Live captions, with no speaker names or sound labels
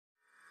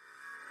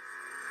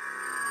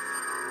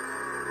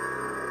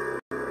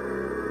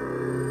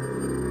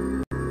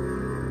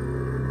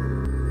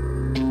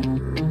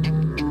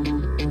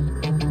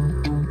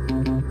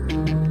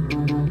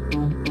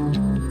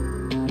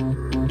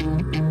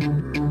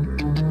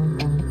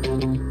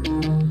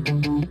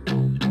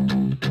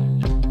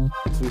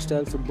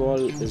freestyle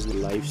football is a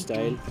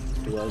lifestyle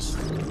to us.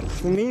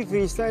 For me,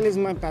 freestyle is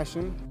my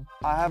passion.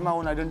 I have my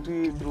own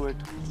identity through it.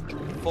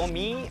 For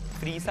me,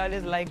 freestyle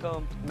is like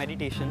a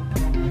meditation.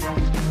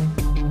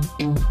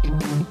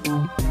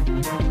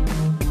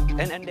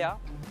 In India,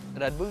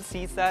 Red Bull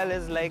Freestyle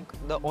is like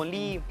the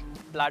only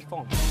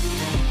platform.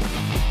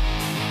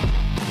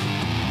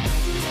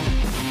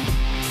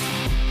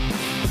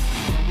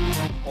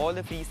 All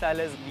the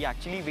freestylers, we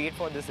actually wait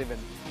for this event.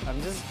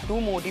 I'm just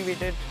too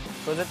motivated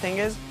because the thing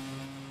is,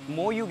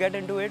 more you get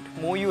into it,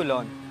 more you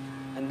learn.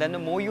 And then the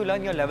more you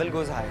learn, your level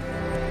goes high.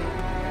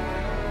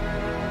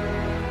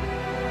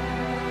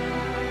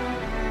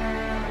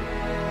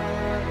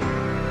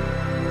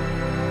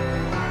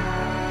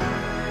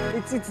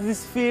 It's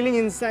this feeling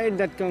inside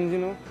that comes,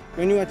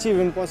 when you achieve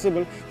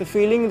impossible. The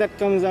feeling that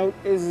comes out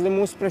is the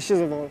most precious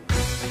of all.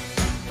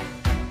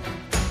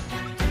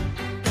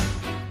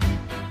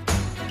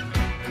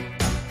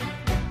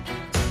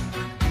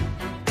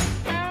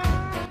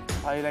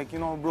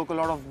 I broke a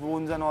lot of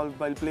bones and all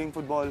while playing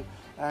football,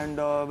 and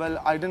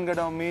well, I didn't get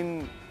a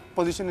main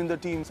position in the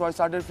team, so I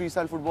started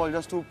freestyle football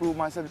just to prove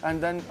myself,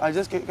 and then I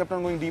just kept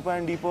on going deeper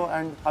and deeper,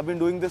 and I've been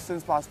doing this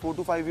since past 4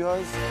 to 5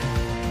 years.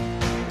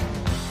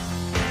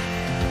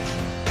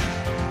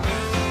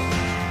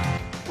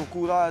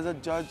 Kokura as a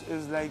judge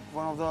is like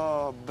one of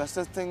the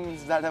bestest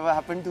things that ever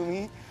happened to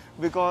me,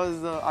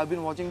 because I've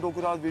been watching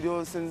Kokura's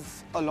videos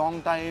since a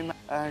long time,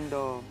 and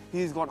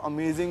he's got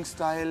amazing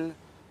style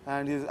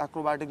and his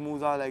acrobatic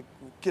moves are like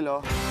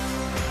killer.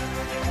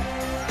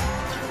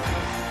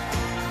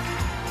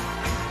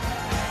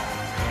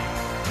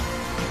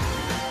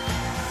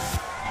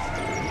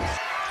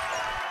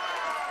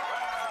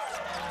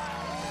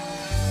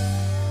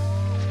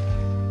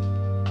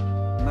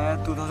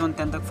 मैं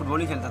 2010 तक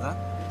football ही खेलता था,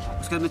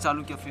 उसके बाद मैं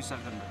चालू किया free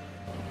style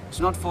करना।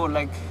 इट्स नॉट फॉर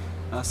लाइक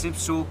सिर्फ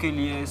शो के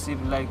लिए,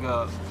 सिर्फ लाइक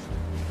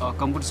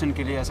कंपटीशन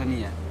के लिए, ऐसा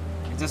नहीं है।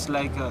 It's just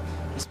like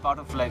it's part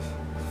of life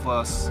for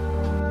us.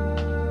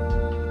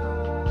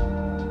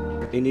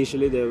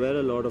 Initially, there were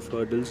a lot of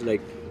hurdles,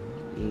 like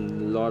a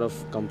lot of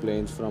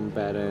complaints from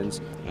parents,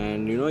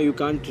 and you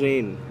can't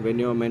train when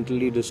you're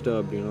mentally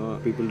disturbed.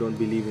 People don't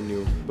believe in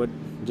you, but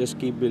just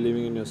keep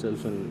believing in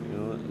yourself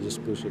and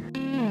just push it.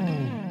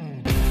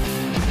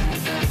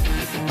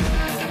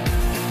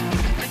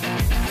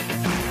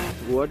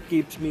 What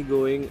keeps me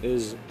going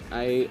is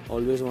I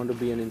always want to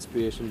be an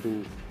inspiration to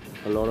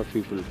a lot of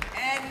people.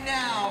 And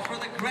now for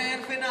the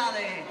grand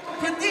finale,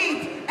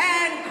 Pradeep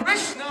and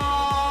Krishna.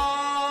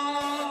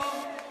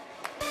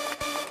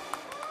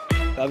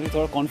 अभी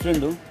थोड़ा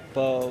confident हूँ,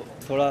 पर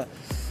थोड़ा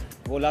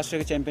वो last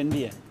year का champion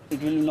भी है।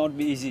 It will not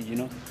be easy,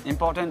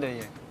 important है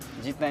ये,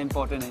 जितना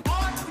इम्पोर्टेंट है।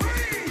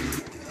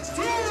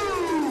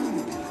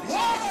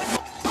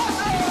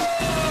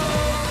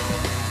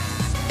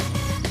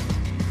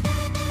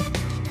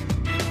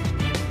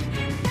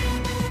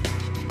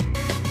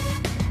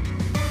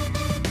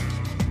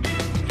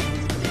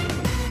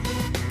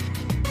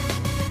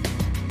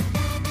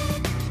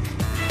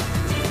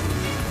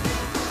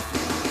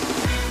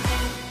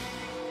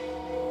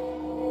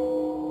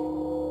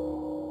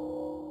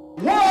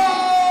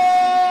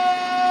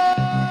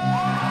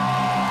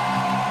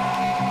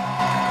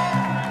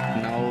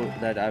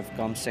 That I've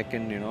come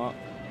second,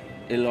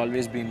 it'll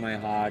always be in my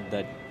heart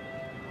that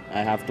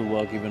I have to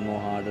work even more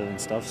harder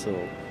and stuff, so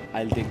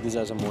I'll take this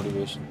as a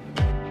motivation.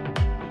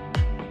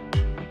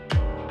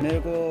 मेरे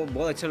को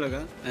बहुत अच्छा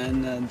लगा,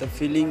 and the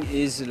feeling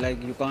is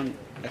like you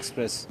can't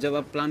express. जब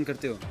आप plan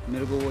करते हो,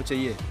 मेरे को वो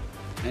चाहिए,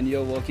 and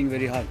you're working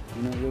very hard,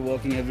 you're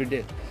working every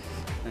day.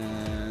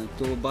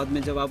 तो बाद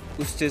में जब आप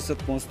उस स्टेज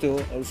तक पहुँचते हो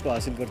और उसको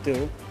हासिल करते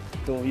हो,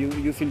 तो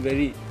you feel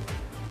very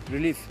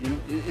relief,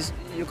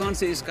 you can't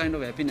say it's kind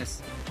of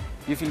happiness.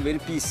 You feel very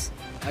peace.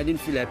 I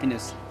didn't feel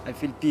happiness. I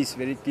feel peace,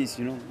 very peace,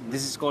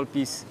 This is called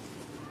peace.